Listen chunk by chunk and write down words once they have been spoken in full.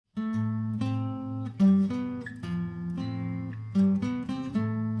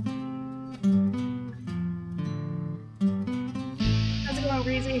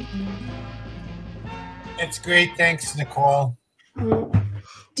Breezy? It's great, thanks, Nicole.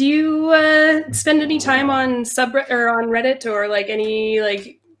 Do you spend any time on subreddit or on Reddit or like any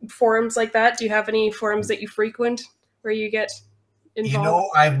like forums like that? Do you have any forums that you frequent where you get involved? You know,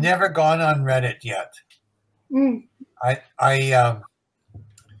 I've never gone on Reddit yet. I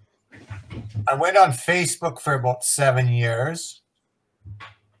went on Facebook for about 7 years,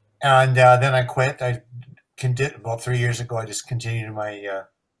 and then I quit. About 3 years ago. I just continued my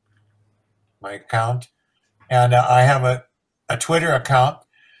my account, and I have a Twitter account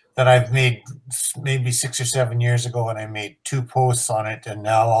that I've made maybe 6 or 7 years ago, and I made 2 posts on it, and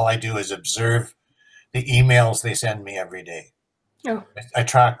now all I do is observe the emails they send me every day. Oh. I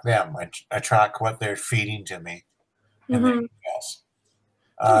track them. I track what they're feeding to me in their emails.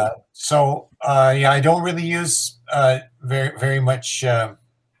 Yeah, I don't really use very much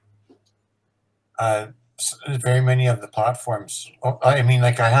very many of the platforms. I mean,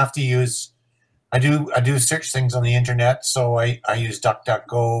 like I have to use. I do search things on the internet, so I use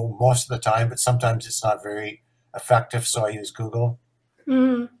DuckDuckGo most of the time, but sometimes it's not very effective, so I use Google.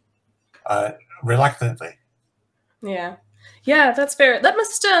 Reluctantly. Yeah, that's fair. That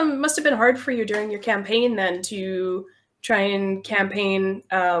must have been hard for you during your campaign then to try and campaign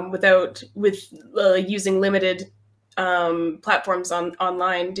with using limited platforms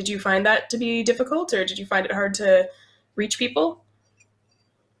online. Did you find that to be difficult, or did you find it hard to reach people?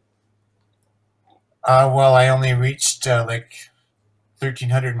 Well, I only reached like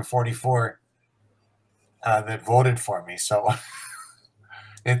 1,344 that voted for me, so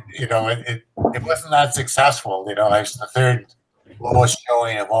it wasn't that successful. You know, I was the third lowest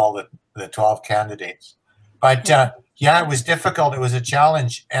showing of all the 12 candidates. But yeah, it was difficult. It was a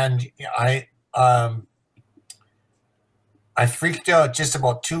challenge, and I freaked out just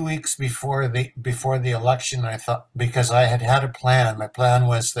about 2 weeks before the election. I thought, because I had a plan. My plan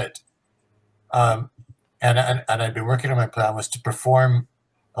was that, and I'd been working on my plan, was to perform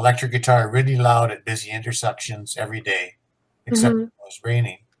electric guitar really loud at busy intersections every day, except when it was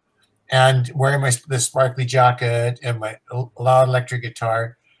raining, and wearing the sparkly jacket and my loud electric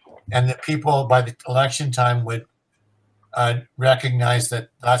guitar, and that people by the election time would recognize that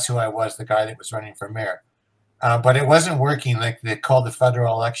that's who I was, the guy that was running for mayor. But it wasn't working. Like, they called the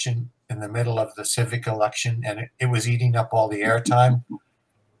federal election in the middle of the civic election, and it was eating up all the airtime.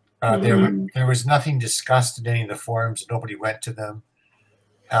 There was nothing discussed in any of the forums. Nobody went to them.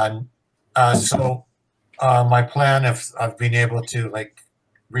 And so my plan of being able to like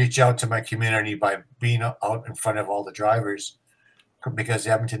reach out to my community by being out in front of all the drivers, because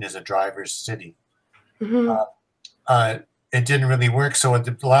Edmonton is a driver's city, it didn't really work. So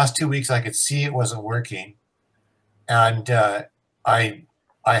the last 2 weeks, I could see it wasn't working, and I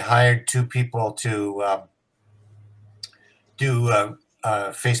hired 2 people to do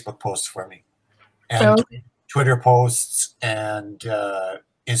Facebook posts for me, and Twitter posts and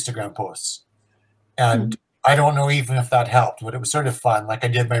Instagram posts. And I don't know even if that helped, but it was sort of fun. Like, I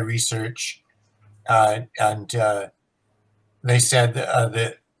did my research, and they said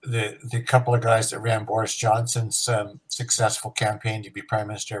the couple of guys that ran Boris Johnson's successful campaign to be Prime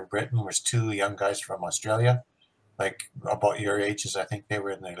Minister of Britain was 2 young guys from Australia, like about your ages. I think they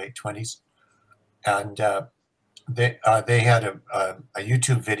were in their late 20s. And they had a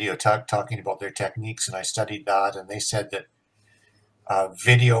YouTube video talking about their techniques, and I studied that, and they said that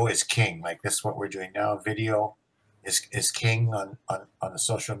video is king. Like, this is what we're doing now. Video is king on the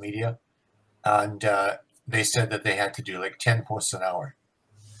social media. And they said that they had to do like 10 posts an hour.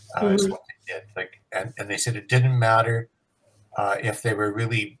 Is what they did. Like, and they said it didn't matter if they were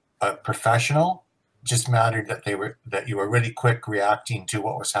really professional. It just mattered that you were really quick reacting to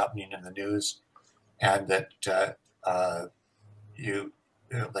what was happening in the news, and that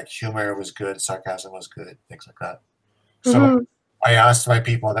like, humor was good, sarcasm was good, things like that. So I asked my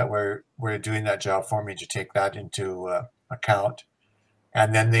people that were doing that job for me to take that into account,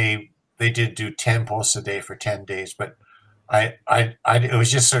 and then they did do 10 posts a day for 10 days. But it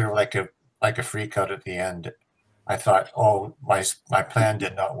was just sort of like a freak out at the end. I thought, oh, my plan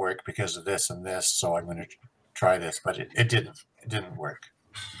did not work because of this and this, so I'm going to try this, but it didn't work.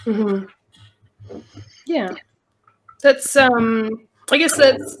 Yeah, that's I guess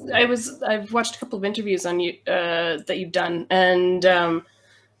I've watched a couple of interviews on you that you've done, and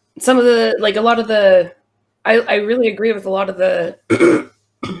some of the, like, a lot of the, I really agree with a lot of the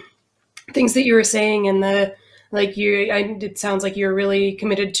things that you were saying, and it sounds like you're really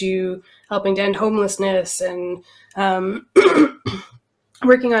committed to helping to end homelessness and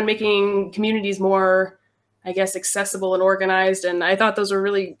working on making communities more, I guess, accessible and organized. And I thought those were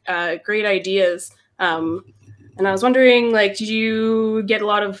really great ideas. And And I was wondering, like, did you get a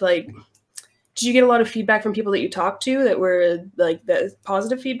lot of feedback from people that you talked to that were like the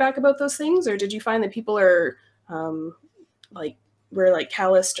positive feedback about those things, or did you find that people are like were like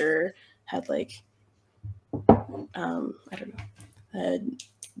calloused or had like I don't know,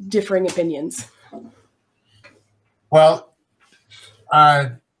 differing opinions? Well,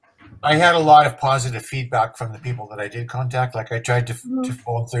 I had a lot of positive feedback from the people that I did contact. Like I tried to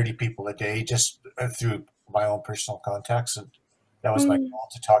phone 30 people a day just through my own personal contacts, and that was my goal,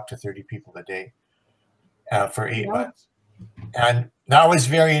 to talk to 30 people a day for 8 months. And that was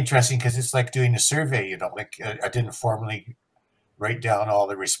very interesting because it's like doing a survey, you know, like I didn't formally write down all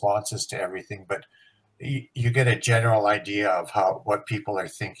the responses to everything, but you get a general idea of what people are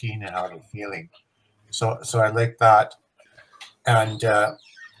thinking and how they're feeling. So I like that. And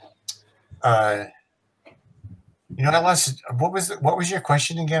you know, what was your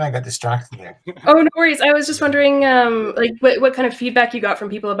question again? I got distracted there. Oh, no worries. I was just wondering, like, what kind of feedback you got from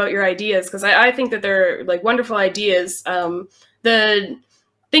people about your ideas, because I think that they're like wonderful ideas. The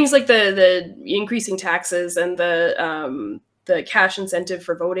things like the increasing taxes and the cash incentive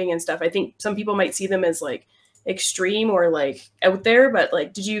for voting and stuff. I think some people might see them as like extreme or like out there, but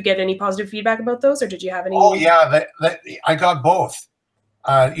like, did you get any positive feedback about those, or did you have any? Oh yeah, I got both.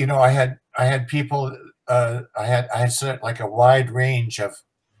 You know, I had people. I had sort of like a wide range of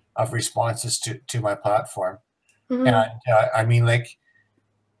responses to my platform, and I mean, like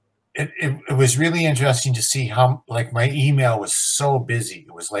it was really interesting to see how like my email was so busy.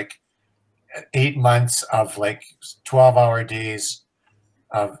 It was like 8 months of like 12-hour days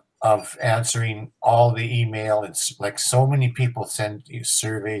of answering all the email. It's like so many people send you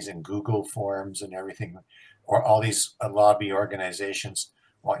surveys and Google forms and everything, or all these lobby organizations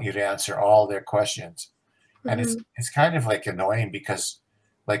want you to answer all their questions. And it's kind of like annoying because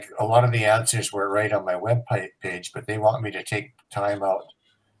like a lot of the answers were right on my web page, but they want me to take time out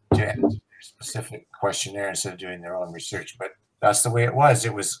to answer their specific questionnaire instead of doing their own research. But that's the way it was.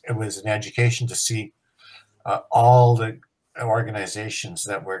 It was an education to see all the organizations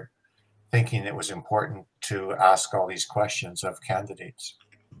that were thinking it was important to ask all these questions of candidates.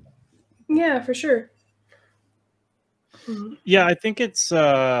 Yeah, for sure. Yeah, I think it's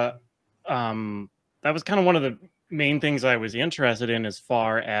that was kind of one of the main things I was interested in, as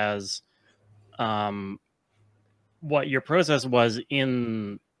far as what your process was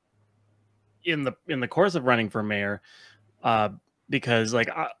in the course of running for mayor, because like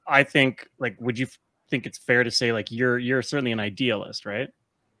I think, like, would you think it's fair to say like you're certainly an idealist, right?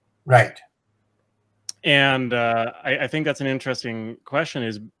 Right. And I think that's an interesting question,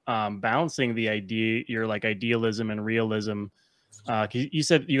 is balancing your like idealism and realism. You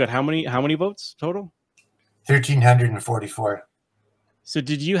said you got how many votes total? 1,344. So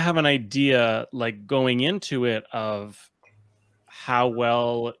did you have an idea, like, going into it, of how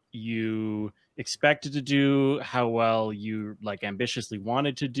well you expected to do, how well you like ambitiously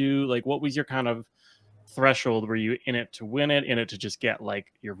wanted to do? Like, what was your kind of threshold? Were you in it to win it, in it to just get like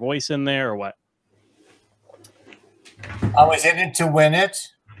your voice in there, or what? I was in it to win it,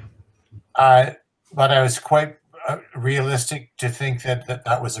 but I was quite realistic to think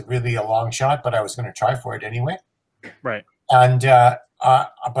that was really a long shot, but I was going to try for it anyway. Right. And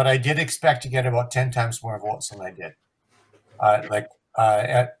but I did expect to get about 10 times more votes than I did.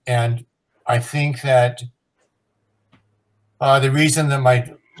 And I think that the reason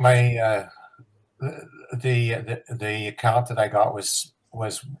that the account that I got was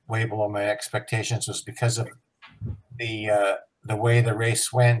way below my expectations was because of the way the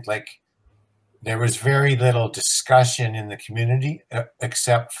race went. Like, there was very little discussion in the community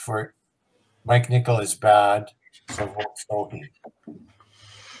except for Mike Nickel is bad, so vote for him.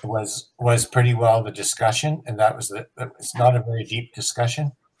 Was pretty well the discussion, and it's not a very deep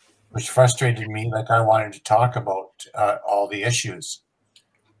discussion, which frustrated me. Like, I wanted to talk about all the issues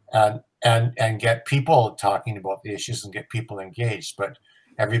and get people talking about the issues and get people engaged, but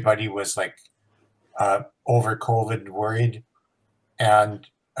everybody was like over COVID worried, and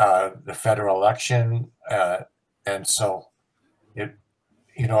the federal election, and so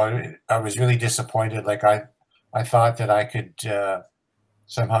I was really disappointed. Like, I thought that I could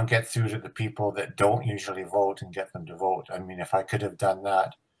somehow get through to the people that don't usually vote and get them to vote. I mean, if I could have done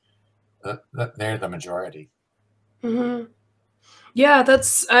that, they're the majority. Yeah,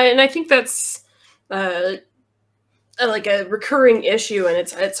 and I think that's like a recurring issue, and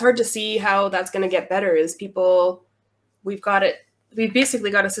it's hard to see how that's going to get better. Is we've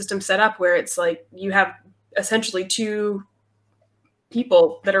basically got a system set up where it's like you have essentially two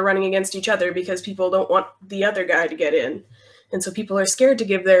people that are running against each other because people don't want the other guy to get in. And so people are scared to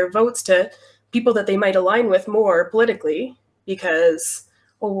give their votes to people that they might align with more politically, because,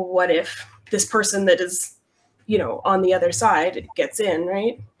 oh, well, what if this person that is, you know, on the other side gets in,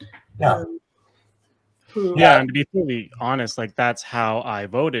 right? Yeah. Yeah, and to be totally honest, like that's how I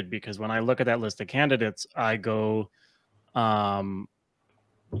voted, because when I look at that list of candidates, I go,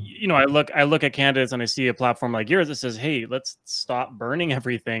 you know, I look at candidates and I see a platform like yours that says, "Hey, let's stop burning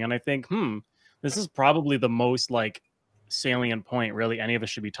everything," and I think, this is probably the most like salient point really any of us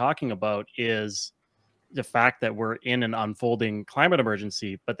should be talking about, is the fact that we're in an unfolding climate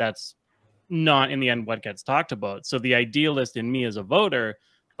emergency, but that's not in the end what gets talked about. So the idealist in me as a voter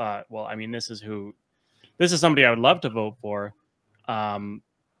thought, well, I mean, this is somebody I would love to vote for.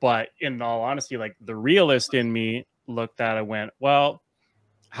 But in all honesty, like the realist in me looked at it and went, well,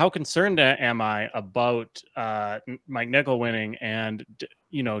 how concerned am I about Mike Nickel winning? And,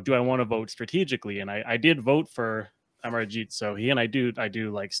 you know, do I want to vote strategically? And I did vote for Amarjeet Sohi, and I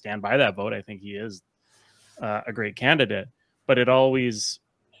do like stand by that vote. I think he is a great candidate, but it always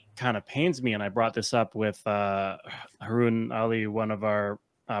kind of pains me. And I brought this up with Harun Ali, one of our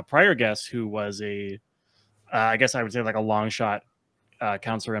prior guests, who was I guess I would say like a long shot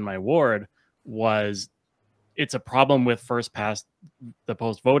counselor in my ward. It's a problem with first past the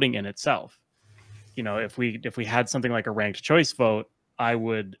post voting in itself. You know, if we had something like a ranked choice vote, I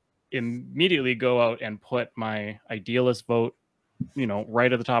would immediately go out and put my idealist vote, you know,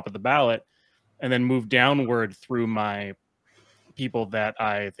 right at the top of the ballot, and then move downward through my people that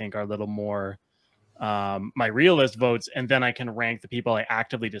I think are a little more my realist votes, and then I can rank the people I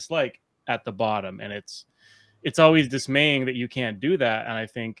actively dislike at the bottom. And it's always dismaying that you can't do that. And I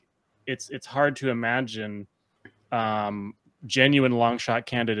think it's hard to imagine genuine long shot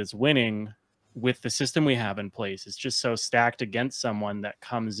candidates winning with the system we have in place. It's just so stacked against someone that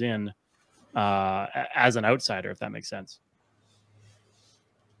comes in as an outsider, if that makes sense.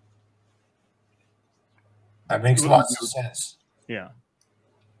 That makes lots of sense. Yeah.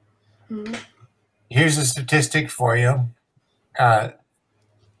 Here's a statistic for you.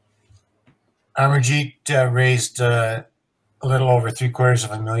 Amarjeet raised a little over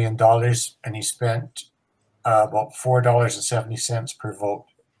 $750,000, and he spent about $4.70 per vote.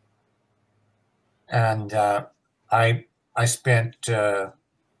 And I spent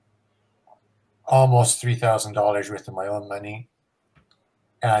almost $3,000 worth of my own money,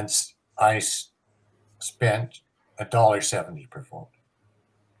 and I spent $1.70 per vote.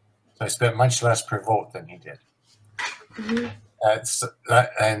 So I spent much less per vote than he did.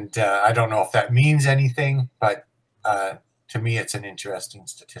 And I don't know if that means anything, but to me, it's an interesting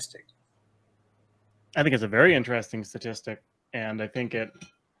statistic. I think it's a very interesting statistic, and I think I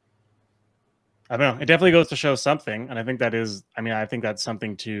don't know, it definitely goes to show something, and I think I think that's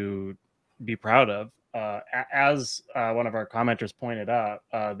something to be proud of. As one of our commenters pointed out,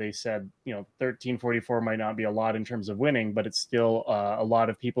 they said, you know, 1344 might not be a lot in terms of winning, but it's still a lot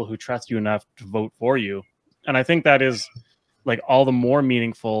of people who trust you enough to vote for you. And I think that is like all the more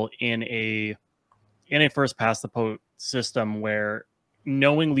meaningful in a first past the post system, where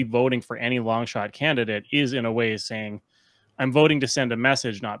knowingly voting for any long shot candidate is in a way saying, I'm voting to send a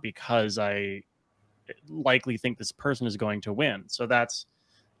message, not because I likely think this person is going to win. So that's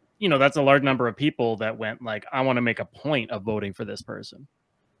a large number of people that went like, I want to make a point of voting for this person.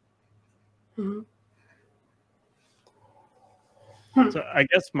 So I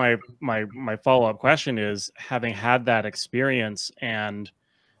guess my follow-up question is, having had that experience and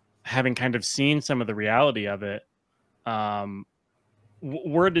having kind of seen some of the reality of it,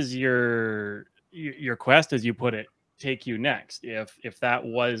 where does your quest, as you put it, take you next? If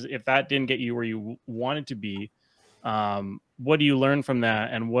that didn't get you where you wanted to be, what do you learn from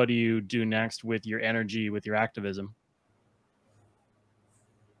that, and what do you do next with your energy, with your activism?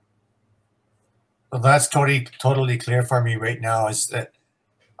 Well, that's totally clear for me right now, is that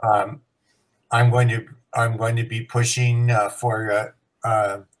I'm going to be pushing for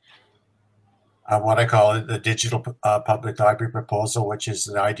what I call the digital public library proposal, which is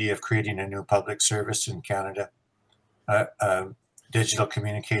the idea of creating a new public service in Canada, a digital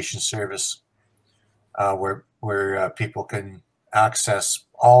communication service where people can access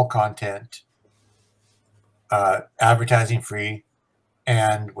all content, advertising free,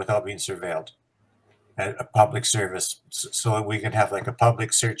 and without being surveilled. A public service, so that we can have like a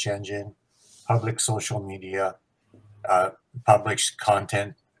public search engine, public social media, public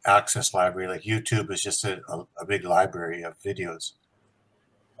content access library. Like YouTube is just a big library of videos.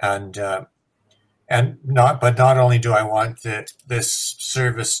 And not only do I want this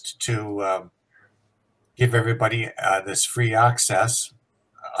service to give everybody this free access,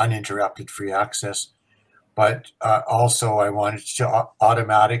 uninterrupted free access, but also I wanted to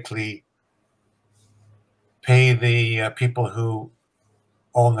automatically pay the people who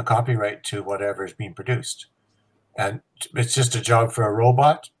own the copyright to whatever is being produced. And it's just a job for a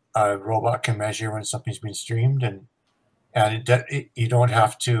robot. A robot can measure when something's been streamed, and you don't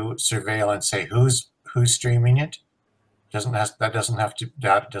have to surveil and say who's streaming it. That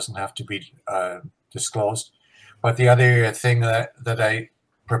doesn't have to be disclosed. But the other thing that I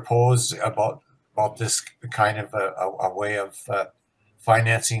propose about this kind of a way of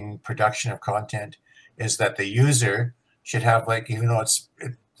financing production of content is that the user should have, like, even though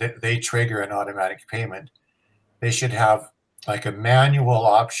they trigger an automatic payment, they should have like a manual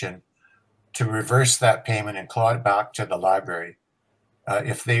option to reverse that payment and claw it back to the library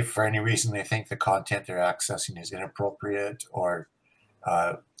if they, for any reason, they think the content they're accessing is inappropriate or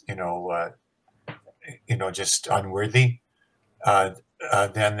just unworthy.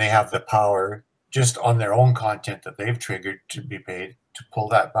 Then they have the power, just on their own content that they've triggered to be paid, to pull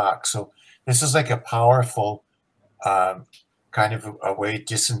that back. So this is like a powerful kind of a way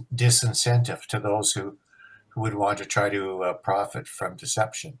disincentive to those who would want to try to profit from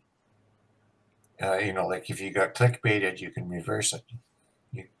deception. Like if you got clickbaited, you can reverse it.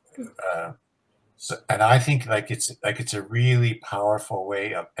 And I think it's a really powerful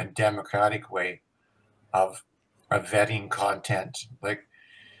way and democratic way of vetting content. Like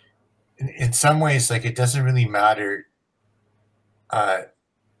in some ways, like it doesn't really matter. It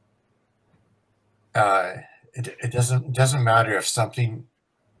doesn't matter if something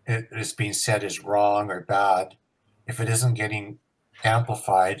is being said is wrong or bad, if it isn't getting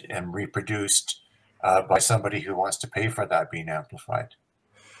amplified and reproduced by somebody who wants to pay for that being amplified.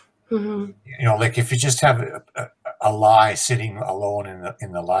 Mm-hmm. Like if you just have a lie sitting alone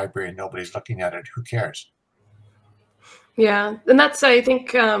in the library and nobody's looking at it, who cares? Yeah, and that's, I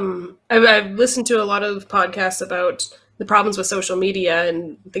think, I've listened to a lot of podcasts about the problems with social media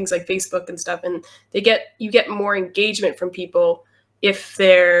and things like Facebook and stuff, and you get more engagement from people if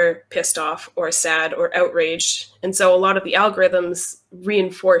they're pissed off or sad or outraged, and so a lot of the algorithms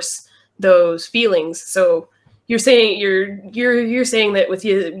reinforce those feelings. So you're saying you're saying that with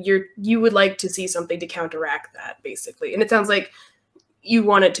you would like to see something to counteract that, basically, and it sounds like you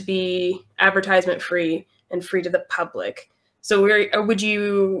want it to be advertisement free and free to the public. So would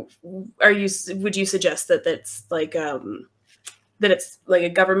you suggest that that's like that it's like a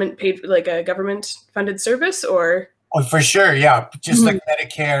government paid, like a government funded service, or? Oh, for sure, yeah, just like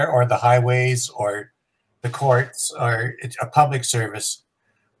Medicare or the highways or the courts, or it's a public service.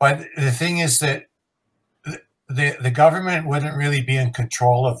 But the thing is that the government wouldn't really be in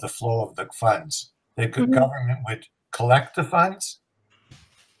control of the flow of the funds. The government would collect the funds,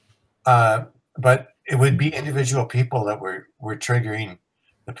 but it would be individual people that were triggering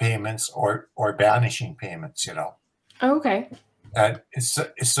the payments or banishing payments. Oh, okay.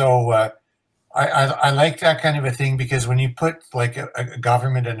 So I like that kind of a thing, because when you put like a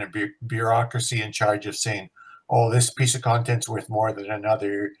government and a bureaucracy in charge of saying, oh, this piece of content's worth more than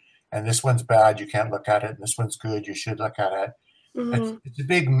another, and this one's bad, you can't look at it, and this one's good, you should look at it. It's a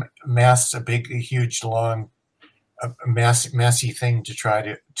big mess, a huge, long, messy thing to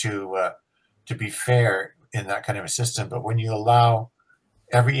try to be fair in that kind of a system. But when you allow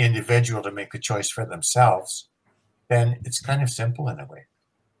every individual to make the choice for themselves, then it's kind of simple in a way.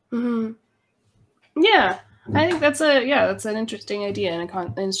 Mm-hmm. Yeah, I think that's an interesting idea and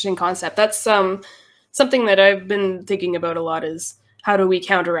an interesting concept. That's something that I've been thinking about a lot, is how do we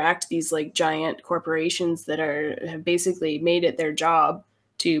counteract these like giant corporations that have basically made it their job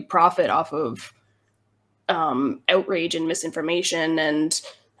to profit off of outrage and misinformation and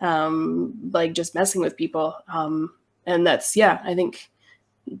like just messing with people. And that's, I think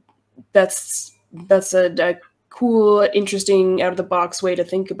that's a cool, interesting, out of the box way to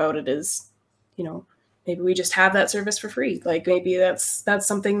think about it, is, maybe we just have that service for free. Like maybe that's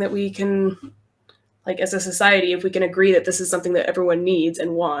something that we can, like as a society, if we can agree that this is something that everyone needs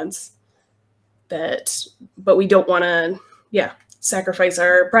and wants, but we don't want to, sacrifice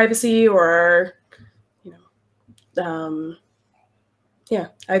our privacy or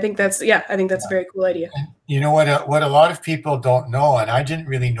I think that's a very cool idea. You know what a lot of people don't know, and I didn't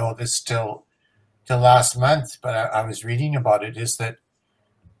really know this till last month, but I was reading about it, is that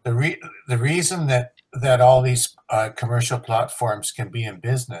the reason that all these commercial platforms can be in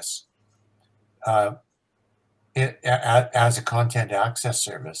business as a content access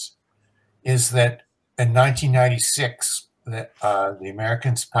service is that in 1996 the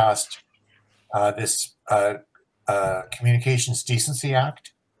Americans passed this Communications Decency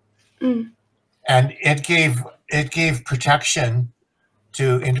Act, and it gave protection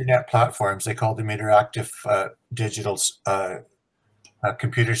to internet platforms. They called them interactive digital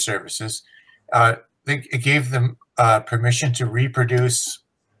computer services, it gave them permission to reproduce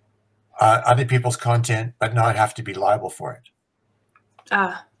other people's content, but not have to be liable for it.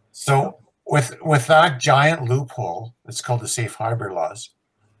 Ah. So with that giant loophole, it's called the safe harbor laws.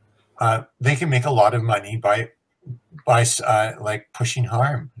 They can make a lot of money by like pushing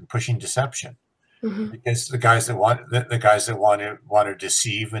harm and pushing deception, because the guys that want to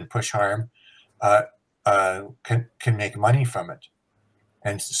deceive and push harm can make money from it,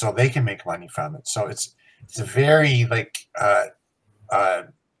 and so they can make money from it. So it's a very like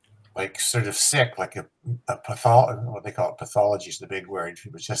sort of sick, like a what they call it, pathology is the big word.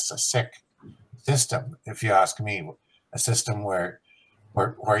 It was just a sick system, if you ask me, a system where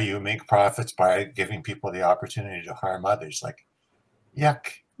you make profits by giving people the opportunity to harm others. Like, yuck.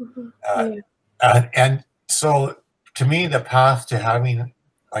 And so to me, the path to having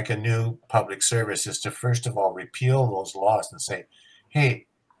like a new public service is to first of all repeal those laws and say, hey,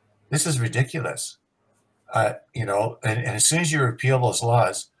 this is ridiculous. You know, and as soon as you repeal those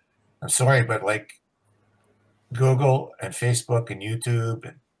laws, I'm sorry, but like Google and Facebook and YouTube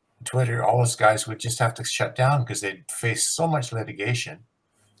and Twitter, all those guys would just have to shut down because they'd face so much litigation.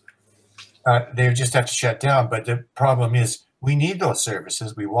 They would just have to shut down. But the problem is, we need those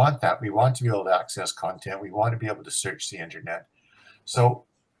services. We want that. We want to be able to access content. We want to be able to search the internet. So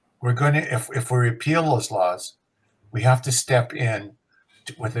we're going to, if we repeal those laws, we have to step in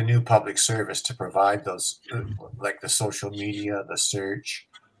with a new public service to provide those, like the social media, the search,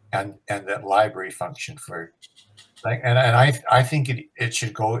 and that library function for, like, and I think it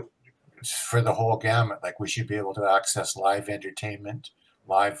should go for the whole gamut. Like, we should be able to access live entertainment,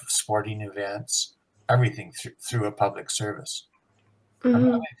 live sporting events, everything through a public service. I'm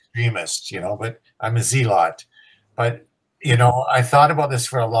not an extremist, you know, but I'm a zealot. But, you know, I thought about this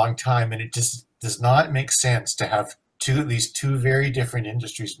for a long time, and it just does not make sense to have these two very different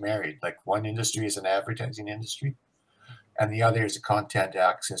industries married. Like, one industry is an advertising industry, and the other is a content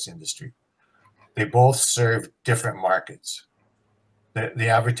access industry. They both serve different markets. The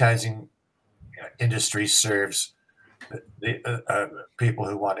advertising industry serves the people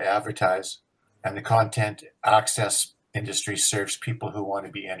who want to advertise, and the content access industry serves people who want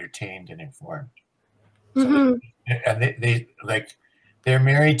to be entertained and informed. So they're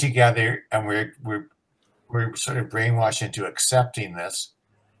married together, and we're sort of brainwashed into accepting this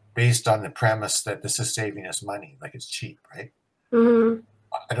based on the premise that this is saving us money, like it's cheap, right?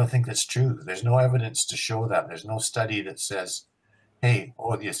 I don't think that's true. There's no evidence to show that. There's no study that says, hey,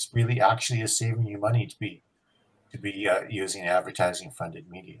 oh, this really actually is saving you money to be using advertising funded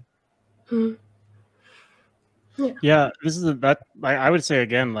media. Yeah, this is I would say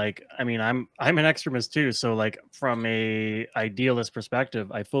again, like, I mean, I'm an extremist too, so like from a idealist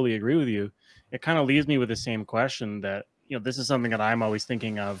perspective, I fully agree with you. It kind of leaves me with the same question that, you know, this is something that I'm always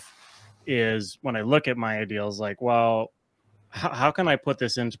thinking of, is when I look at my ideals, like, well, how can I put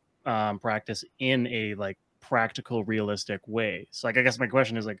this into practice in a like practical, realistic way? So like, I guess my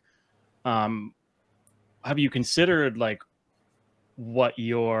question is like, have you considered like what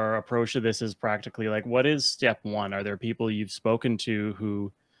your approach to this is practically? Like, what is step one? Are there people you've spoken to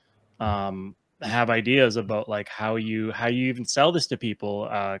who have ideas about like how you even sell this to people?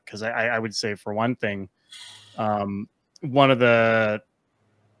 Because I would say, for one thing, one of the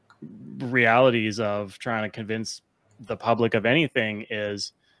realities of trying to convince the public of anything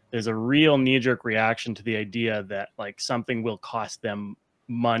is there's a real knee-jerk reaction to the idea that like something will cost them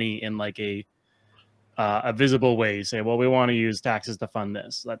money in like a visible way. You say, well, we want to use taxes to fund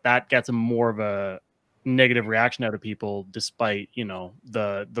this. That gets more of a negative reaction out of people, despite, you know,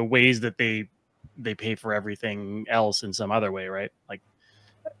 the ways that they pay for everything else in some other way, right? Like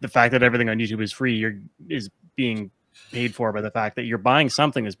the fact that everything on YouTube is free is being paid for by the fact that you're buying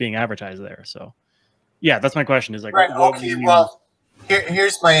something that's being advertised there. So yeah, that's my question, is like, right, okay, well,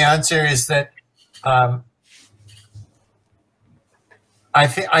 here's my answer is that I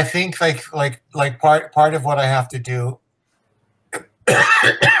think like part of what I have to do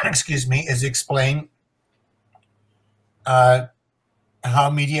excuse me, is explain how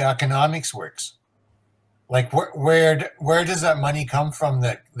media economics works. Like where does that money come from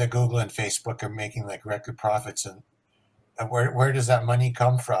that Google and Facebook are making like record profits, and where does that money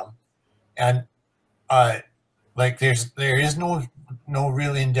come from? And like there is no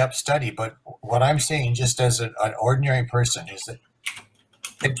real in-depth study, but what I'm saying, just as an ordinary person, is that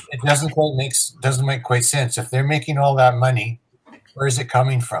it doesn't make quite sense. If they're making all that money, where is it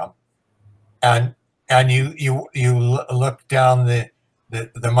coming from? And you look down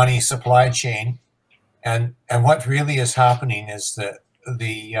the money supply chain, and what really is happening is that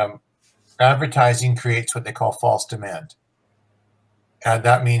the advertising creates what they call false demand. and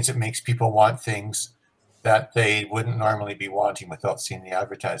that means it makes people want things that they wouldn't normally be wanting without seeing the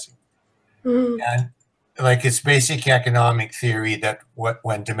advertising. And like, it's basic economic theory that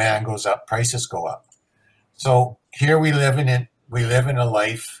when demand goes up, prices go up. So here we live in a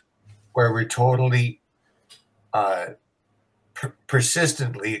life where we're totally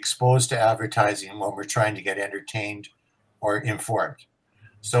persistently exposed to advertising when we're trying to get entertained or informed.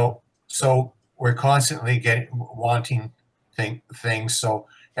 So we're constantly wanting things. So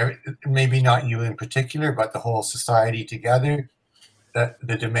maybe not you in particular, but the whole society together, that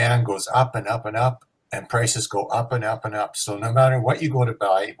the demand goes up and up and up, and prices go up and up and up. So no matter what you go to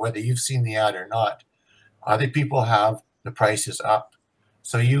buy, whether you've seen the ad or not, other people have the prices up.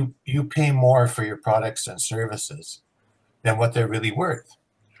 So you pay more for your products and services than what they're really worth.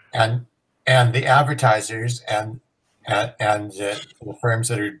 And the advertisers and the firms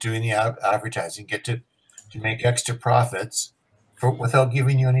that are doing the advertising get to make extra profits without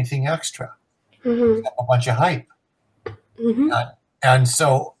giving you anything extra. A bunch of hype. And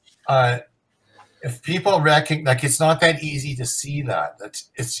so if people like, it's not that easy to see that.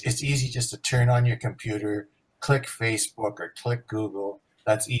 It's easy just to turn on your computer, click Facebook or click Google.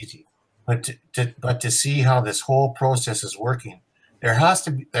 That's easy. But to see how this whole process is working, there has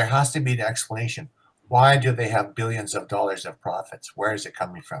to be an explanation. Why do they have billions of dollars of profits? Where is it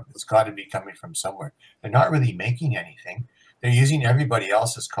coming from? It's got to be coming from somewhere. They're not really making anything. They're using everybody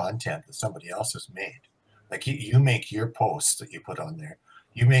else's content that somebody else has made. Like, you make your posts that you put on there.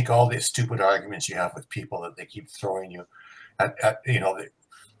 You make all these stupid arguments you have with people that they keep throwing you at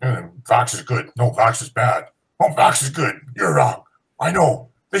Vox is good. No, Vox is bad. Oh, Vox is good. You're wrong. I know.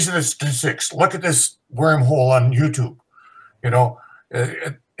 These are the statistics. Look at this wormhole on YouTube.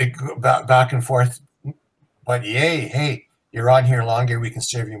 It back and forth. But yay, hey, you're on here longer. We can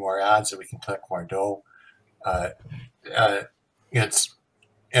serve you more ads, so we can collect more dough. It's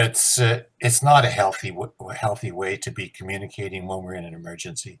not a healthy way to be communicating when we're in an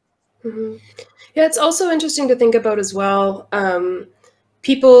emergency. Yeah, it's also interesting to think about as well.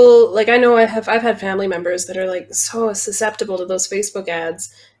 People, like, I know I've had family members that are like so susceptible to those Facebook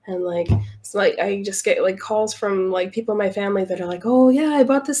ads, and like, it's like I just get like calls from like people in my family that are like, oh yeah, I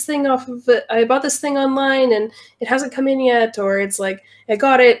bought this thing online and it hasn't come in yet, or it's like I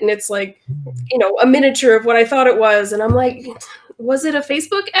got it and it's like, a miniature of what I thought it was, and I'm like, was it a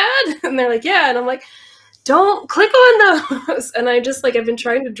Facebook ad? And they're like, yeah, and I'm like, don't click on those. And I just like, I've been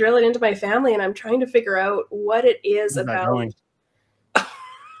trying to drill it into my family, and I'm trying to figure out what it is about.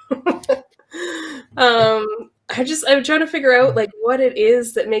 I'm trying to figure out like what it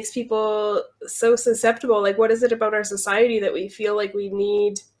is that makes people so susceptible. Like, what is it about our society that we feel like we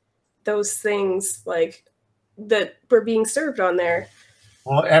need those things like that we're being served on there?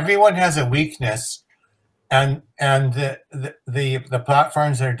 Well, everyone has a weakness, and the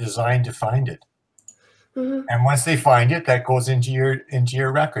platforms are designed to find it. And once they find it, that goes into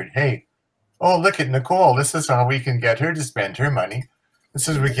your record. Hey, oh, look at Nicole. This is how we can get her to spend her money. This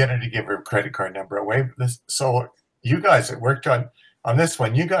is we get her to give her credit card number away. So you guys that worked on this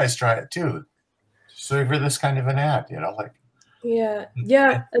one, you guys try it too. Serve her this kind of an ad, like. Yeah,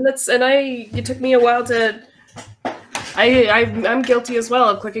 and it took me a while to. I'm guilty as well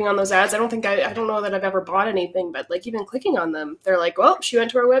of clicking on those ads. I don't know that I've ever bought anything, but like even clicking on them, they're like, well, she went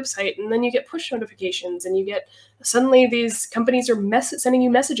to our website, and then you get push notifications, and you get suddenly these companies are sending you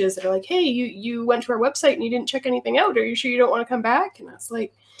messages that are like, hey, you went to our website and you didn't check anything out. Are you sure you don't want to come back? And it's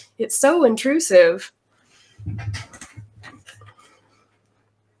like, it's so intrusive.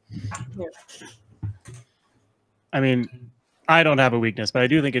 Yeah. I mean, I don't have a weakness, but I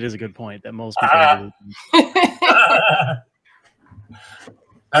do think it is a good point that most people have a weakness.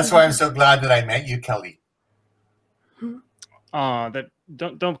 That's why I'm so glad that I met you, Kelly. That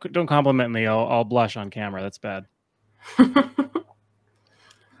don't compliment me. I'll blush on camera. That's bad.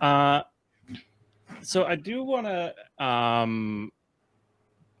 So I do want to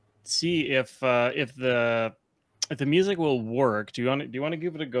see if the music will work. Do you want to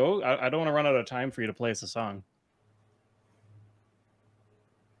give it a go? I don't want to run out of time for you to play us a song.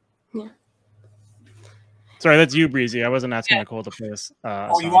 Yeah. Sorry, that's you, Breezy. I wasn't asking Nicole to play us.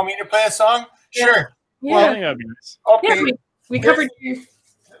 Oh, you want me to play a song? Yeah. Sure. Yeah. Well, I think that'd be nice. Okay. Yeah, we covered.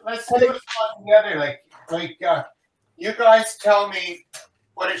 Let's do it together. Like you guys tell me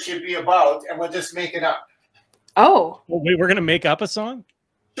what it should be about, and we'll just make it up. Oh. Well, wait, we're gonna make up a song?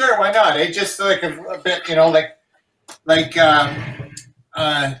 Sure, why not? It just like a bit,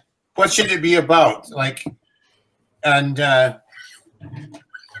 what should it be about?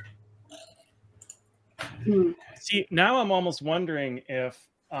 See, now I'm almost wondering if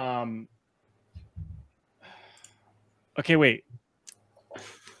okay, wait.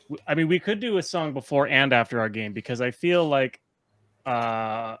 I mean, we could do a song before and after our game, because I feel like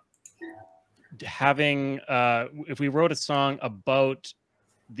having if we wrote a song about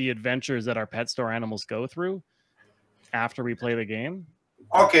the adventures that our pet store animals go through after we play the game.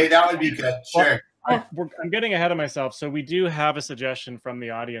 Okay, that would be good. Sure. I'm getting ahead of myself. So we do have a suggestion from the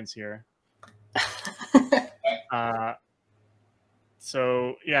audience here.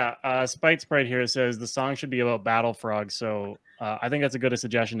 So yeah, Spite Sprite here says the song should be about battle frogs. So I think that's as good a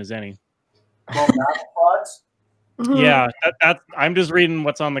suggestion as any. Well, battle frogs? Yeah, that's. I'm just reading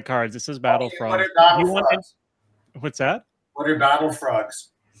what's on the cards. It says battle frogs. What are battle frogs? What's that? What are battle frogs?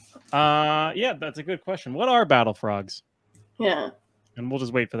 Yeah, that's a good question. What are battle frogs? Yeah. And we'll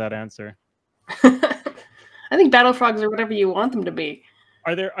just wait for that answer. I think battle frogs are whatever you want them to be.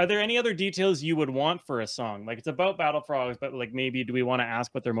 Are there any other details you would want for a song? Like, it's about battle frogs, but like maybe do we want to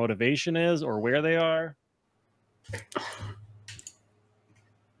ask what their motivation is or where they are?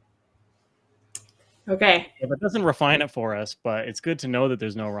 Okay. Yeah, that doesn't refine it for us, but it's good to know that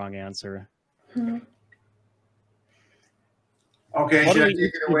there's no wrong answer. Okay, should I take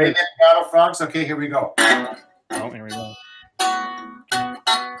it away then, battle frogs? Okay, here we go. Oh, here we go.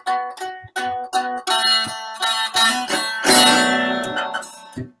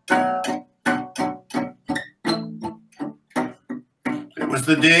 It was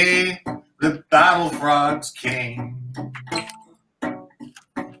the day the battle frogs came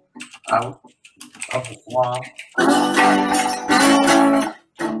out of the swamp.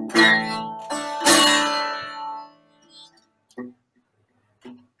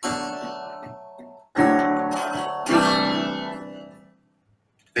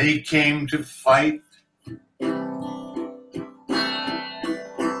 They came to fight,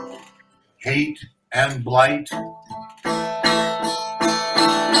 hate and blight.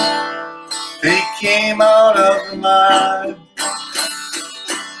 They came out of the mud.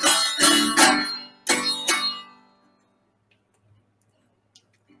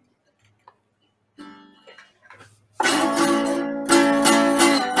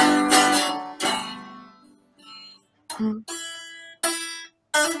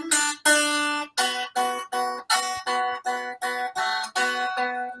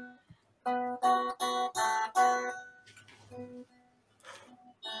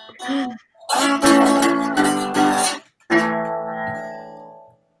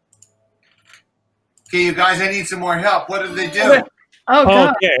 Okay, you guys, I need some more help. What did they do? Oh,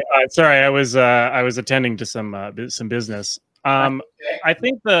 God. Okay. Sorry, I was attending to some business. I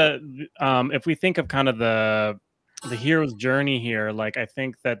think if we think of kind of the hero's journey here, like I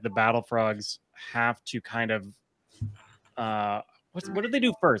think that the battle frogs have to kind of what did they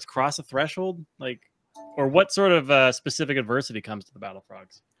do first? Cross a threshold, like, or what sort of specific adversity comes to the battle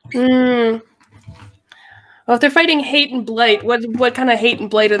frogs? Well, if they're fighting hate and blight, what kind of hate and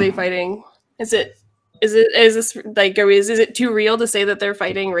blight are they fighting? Is this like, is it too real to say that they're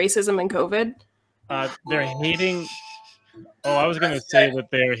fighting racism and COVID? They're hating. Oh, I was going to say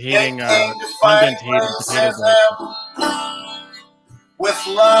that they're hating abundant hate and potato blight. With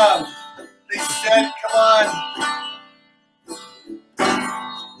love, they said, "Come on,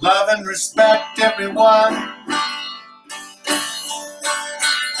 love and respect everyone."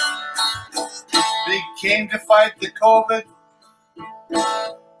 They came to fight the COVID.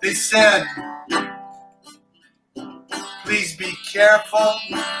 They said, "Please be careful.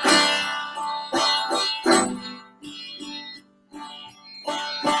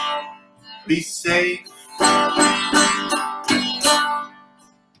 Be safe."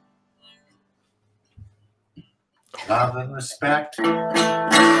 Love and respect.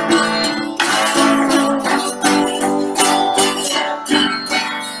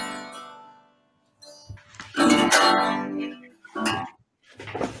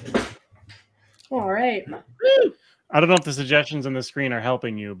 All right. I don't know if the suggestions on the screen are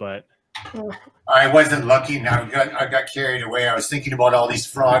helping you, but I wasn't looking. I got carried away. I was thinking about all these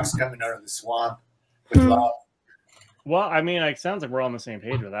frogs coming out of the swamp with love. Well, I mean, it sounds like we're all on the same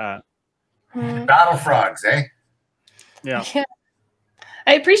page with that. Battle frogs, eh? Yeah.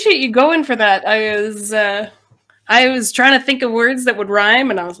 I appreciate you going for that. I was trying to think of words that would rhyme,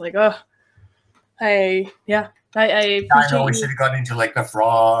 and I was like, oh, I know we should have gone into like the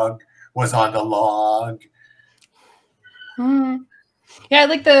frog was on the log. Yeah, I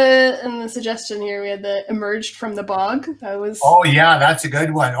like the suggestion here. We had the emerged from the bog. Oh yeah, that's a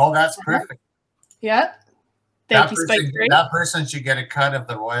good one. Oh, that's perfect. Yeah. Thank you, Spike. That person should get a cut of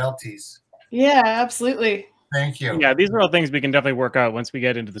the royalties. Yeah, absolutely. Thank you. Yeah, these are all things we can definitely work out once we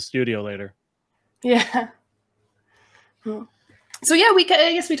get into the studio later. Yeah. So yeah,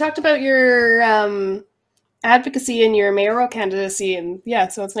 I guess we talked about your advocacy in your mayoral candidacy, and yeah,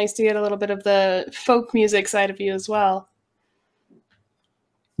 so it's nice to get a little bit of the folk music side of you as well.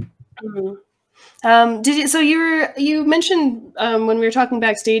 Did you? So you mentioned when we were talking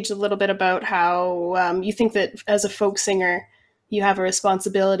backstage a little bit about how you think that as a folk singer, you have a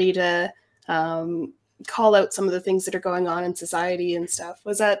responsibility to call out some of the things that are going on in society and stuff.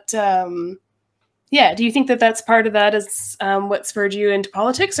 Was that? Yeah. Do you think that that's part of that? Is what spurred you into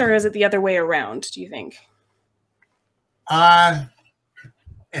politics, or is it the other way around? Do you think?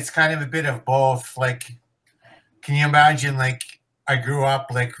 It's kind of a bit of both. Like, can you imagine? Like, I grew up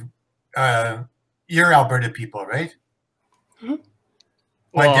like. You're Alberta people, right? Mm-hmm.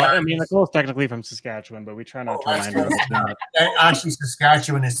 Well, I mean, Nicole's technically from Saskatchewan, but we try not to remind her. Actually,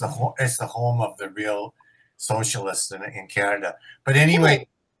 Saskatchewan is the home of the real socialists in Canada. But anyway,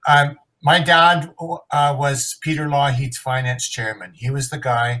 my dad was Peter Lougheed's finance chairman. He was the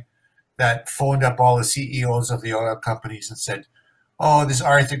guy that phoned up all the CEOs of the oil companies and said, "Oh, this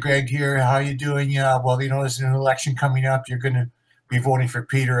Arthur Gregg here. How you doing? Yeah, well, you know, there's an election coming up. You're going to be voting for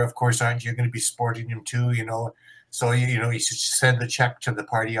Peter, of course, aren't you? You're going to be supporting him too, you know. So, you know, you should send the check to the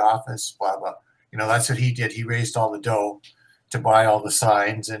party office, blah, blah." You know, that's what he did. He raised all the dough to buy all the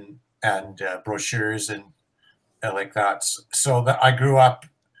signs and brochures and like that. So that I grew up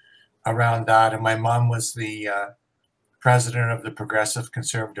around that. And my mom was the president of the Progressive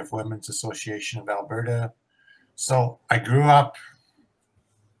Conservative Women's Association of Alberta. So I grew up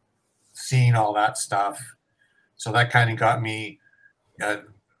seeing all that stuff. So that kind of got me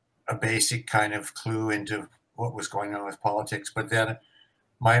a basic kind of clue into what was going on with politics. But then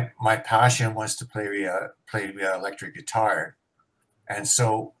my passion was to play electric guitar, and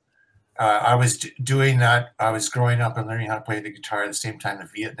so I was doing that. I was growing up and learning how to play the guitar at the same time the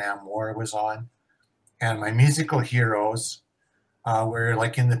Vietnam War was on, and my musical heroes were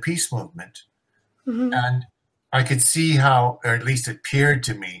like in the peace movement, and I could see how, or at least it appeared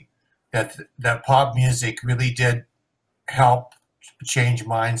to me, that pop music really did help change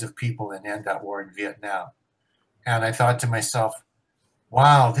minds of people and end that war in Vietnam. And I thought to myself,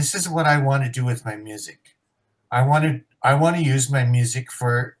 wow, this is what I want to do with my music. I want to use my music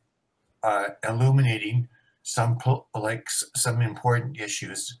for illuminating some important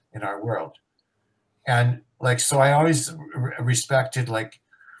issues in our world. And like, so I always respected like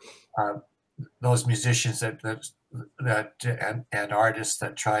those musicians and artists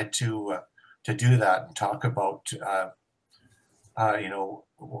that tried to do that and talk about you know,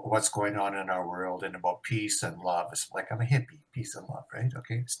 what's going on in our world and about peace and love. It's like, I'm a hippie, peace and love, right?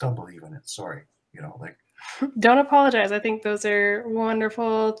 Okay, still believe in it. Sorry, you know, like. Don't apologize. I think those are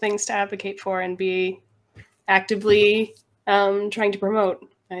wonderful things to advocate for and be actively trying to promote.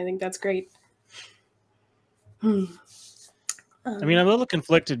 I think that's great. I mean, I'm a little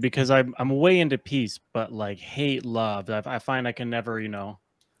conflicted because I'm way into peace, but like hate love. I find I can never, you know,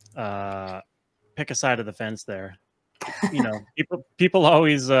 pick a side of the fence there. You know, people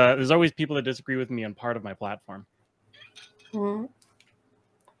always there's always people that disagree with me on part of my platform.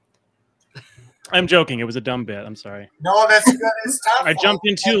 I'm joking. It was a dumb bit. I'm sorry. No, that's good. It's tough. I jumped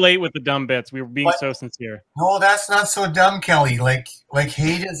in too late with the dumb bits. We were being so sincere. No, that's not so dumb, Kelly. Like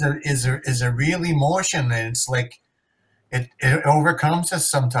hate is a real emotion, and it's like it overcomes us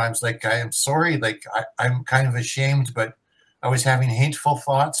sometimes. Like, I am sorry. Like I'm kind of ashamed, but I was having hateful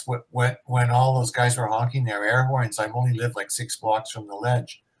thoughts when all those guys were honking their air horns. I only lived like 6 blocks from the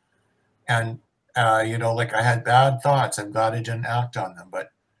ledge. And, you know, like I had bad thoughts. I'm glad I didn't act on them.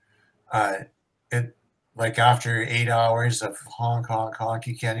 But it, like after 8 hours of honk, honk, honk,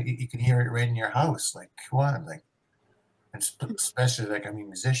 you can hear it right in your house. Like, come on. Like, especially like I'm a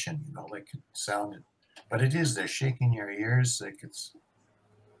musician, you know, like it sounded. But it is, they're shaking your ears. Like it's.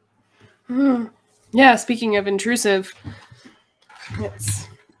 Yeah, speaking of intrusive,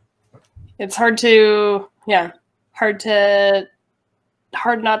 it's hard to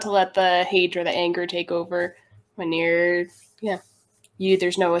hard not to let the hate or the anger take over when there's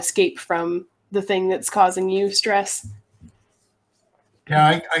no escape from the thing that's causing you stress.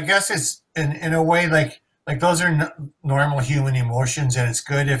 Yeah, I guess it's in a way like those are normal human emotions, and it's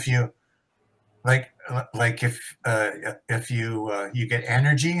good if you like if you get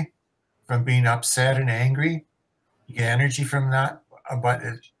energy from being upset and angry. You get energy from that, but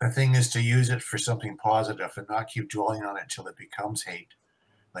the thing is to use it for something positive and not keep dwelling on it till it becomes hate.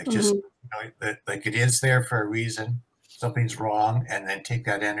 Like just you know, like it is there for a reason. Something's wrong, and then take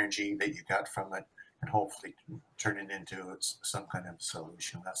that energy that you got from it and hopefully turn it into some kind of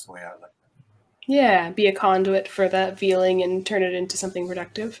solution. That's the way I look at it. Yeah, be a conduit for that feeling and turn it into something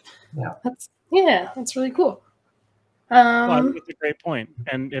productive. Yeah, that's really cool. Well, I think it's a great point.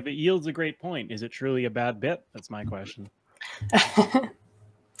 And if it yields a great point, is it truly a bad bit? That's my question.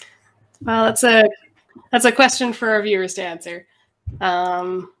 Well, that's a question for our viewers to answer.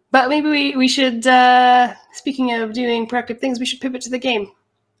 But maybe we should, speaking of doing productive things, we should pivot to the game.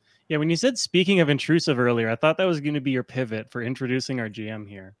 Yeah, when you said speaking of intrusive earlier, I thought that was going to be your pivot for introducing our GM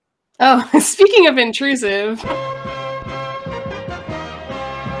here. Oh, speaking of intrusive. Speaking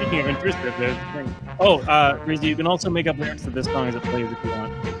of intrusive, there's the thing. Oh, Breezy, you can also make up lyrics to this song as it plays if you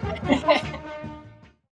want.